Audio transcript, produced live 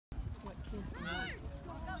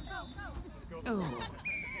Oh.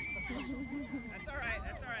 That's all right,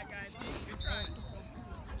 guys. Good try.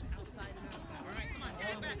 All right, come on,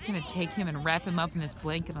 get back. I'm gonna take him and wrap him up in this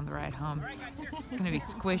blanket on the ride home. It's gonna be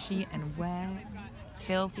squishy and wet,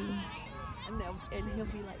 filthy. And he'll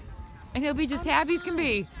be like, And he'll be just happy as can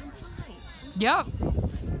be. I'm fine. Yep.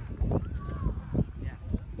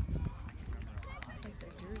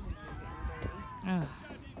 Ugh.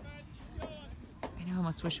 I know, I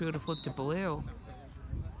almost wish we would have flipped to blue.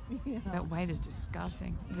 Yeah. That white is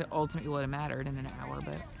disgusting. It ultimately would have mattered in an hour,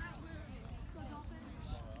 but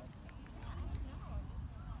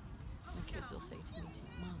My kids will say to me too,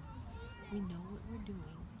 Mom, we know what we're doing.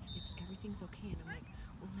 Everything's okay. And I'm like,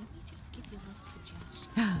 well, let me just give you a little suggestion.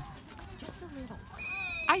 Just a little.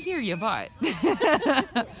 I hear you, but.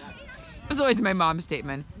 It was always my mom's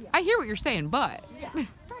statement. I hear what you're saying, but. Yeah, right.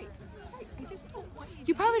 I just don't want you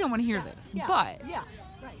You probably don't want to hear this, but. Yeah,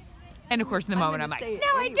 right. And of course, in the moment, I'm like, say it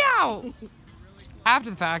no, anyway. I don't. After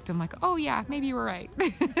the fact, I'm like, oh yeah, maybe you were right.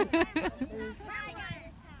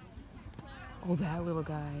 Oh, that little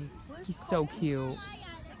guy. He's so cute.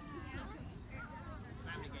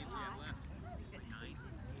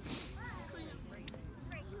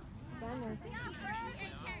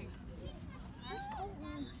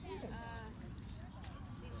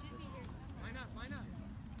 Line up.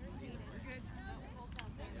 You're good.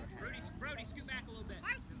 Brody, scoot back a little bit.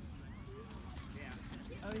 Yeah.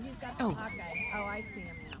 Oh, he's got the Oh. Hawkeye. Oh, I see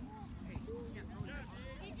him now.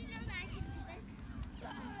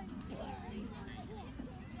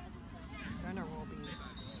 Gunner will be.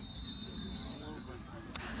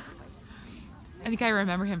 I think I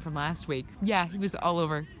remember him from last week. Yeah, he was all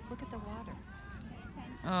over. Look at the water.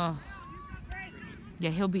 Oh. Yeah,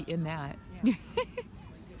 he'll be in that. Yeah.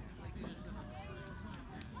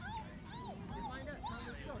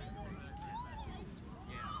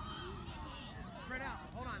 Spread out.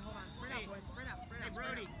 Hold on. Spread out, boys. Spread out. Hey,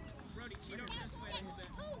 Brody, cheat over this way a little bit.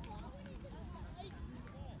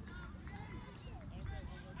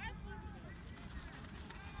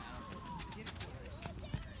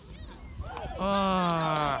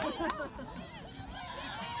 Oh.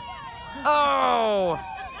 Oh.